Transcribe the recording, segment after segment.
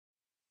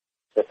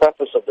The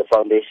purpose of the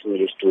foundation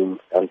is to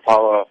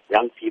empower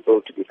young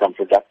people to become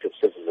productive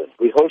citizens.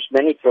 We host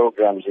many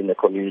programs in the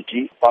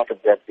community, part of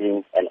that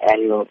being an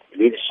annual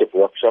leadership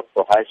workshop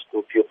for high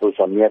school pupils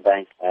from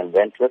Merebank and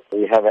Wentworth.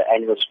 We have an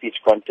annual speech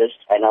contest,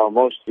 and our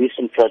most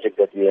recent project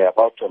that we are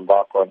about to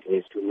embark on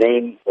is to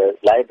name the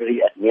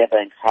library at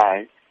Merebank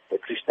High the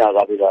Krishna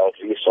Rabilal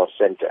Resource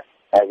Center.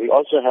 We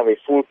also have a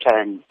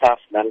full-time staff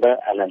member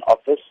and an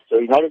office. So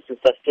in order to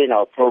sustain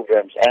our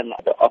programs and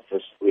the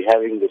office, we're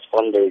having this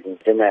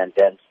fundraising dinner and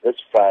dance this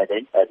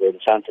Friday at the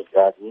Enchanted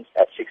Gardens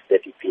at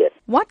 6:30 p.m.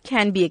 What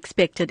can be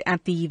expected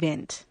at the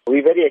event?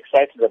 We're very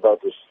excited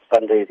about this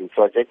fundraising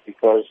project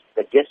because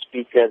the guest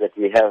speaker that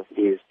we have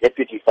is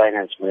Deputy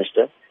Finance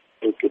Minister,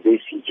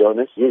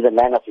 Jonas. He is a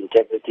man of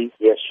integrity.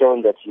 He has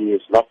shown that he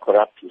is not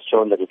corrupt. He's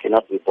shown that he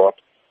cannot be bought.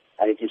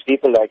 And it is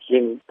people like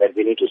him that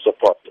we need to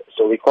support.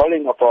 So we're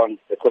calling upon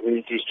the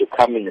communities to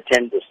come and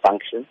attend this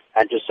function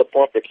and to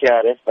support the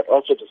KRF, but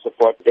also to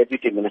support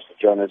Deputy Minister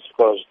Jonas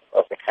because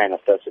of the kind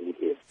of person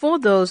he is. For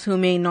those who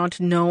may not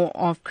know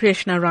of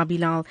Krishna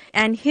Rabilal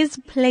and his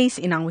place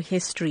in our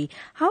history,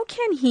 how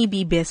can he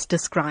be best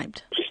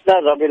described?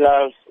 Krishna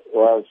Rabilal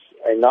was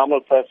a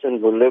normal person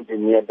who lived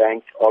in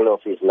Merebank all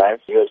of his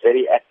life. He was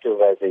very active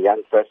as a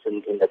young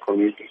person in the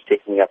community,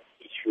 taking up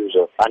issues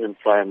of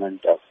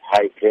unemployment, of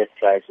high grade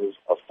prices,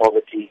 of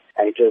poverty.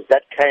 And it was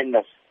that kind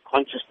of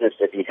consciousness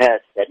that he had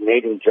that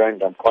made him join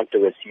the Umkhonto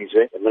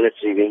weSizwe, the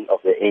military wing of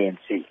the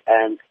ANC.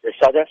 And the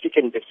South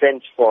African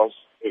Defence Force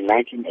in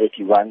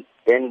 1981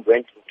 then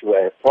went into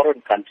a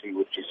foreign country,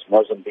 which is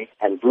Mozambique,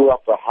 and blew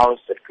up a house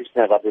that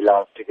Krishna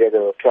Rabilal,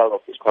 together with 12 of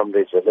his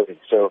comrades, were living.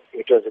 So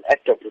it was an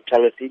act of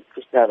brutality.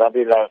 Krishna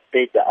Rabilal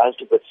paid the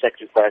ultimate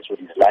sacrifice with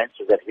his life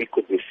so that we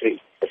could be free.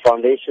 The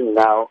foundation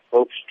now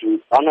hopes to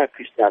honor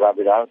Krishna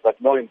Rabilal, but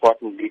more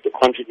importantly, to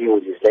continue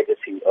with his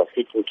legacy of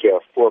taking care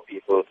of poor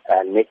people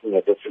and making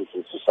a difference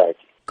in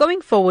society. Going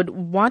forward,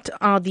 what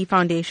are the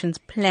foundation's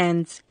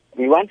plans?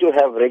 We want to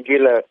have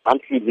regular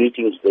monthly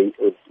meetings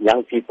with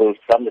young people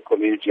from the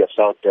community of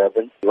South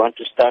Durban. We want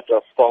to start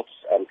off sports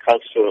and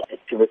cultural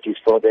activities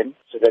for them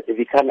so that they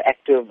become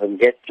active and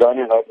join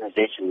an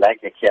organization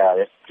like the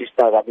KRF.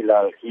 Krishna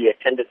Rabilal, he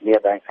attended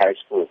Merebank High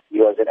School. He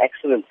was an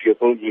excellent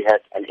pupil. He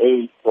had an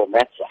A for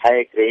maths, a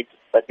higher grade.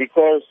 But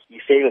because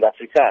he failed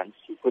Afrikaans,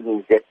 he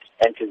couldn't get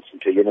entrance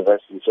into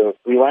university. So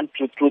we want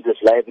to, through this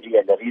library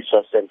and the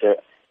resource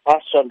center,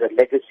 pass on the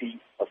legacy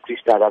of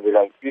Krishna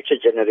Rabilal. Future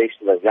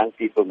generations of young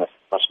people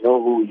must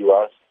know who he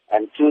was.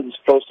 And through this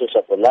process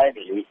of the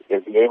library, they'll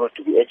be able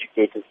to be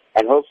educated.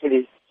 And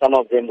hopefully some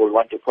of them will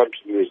want to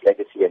continue his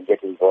legacy and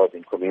get involved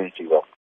in community work.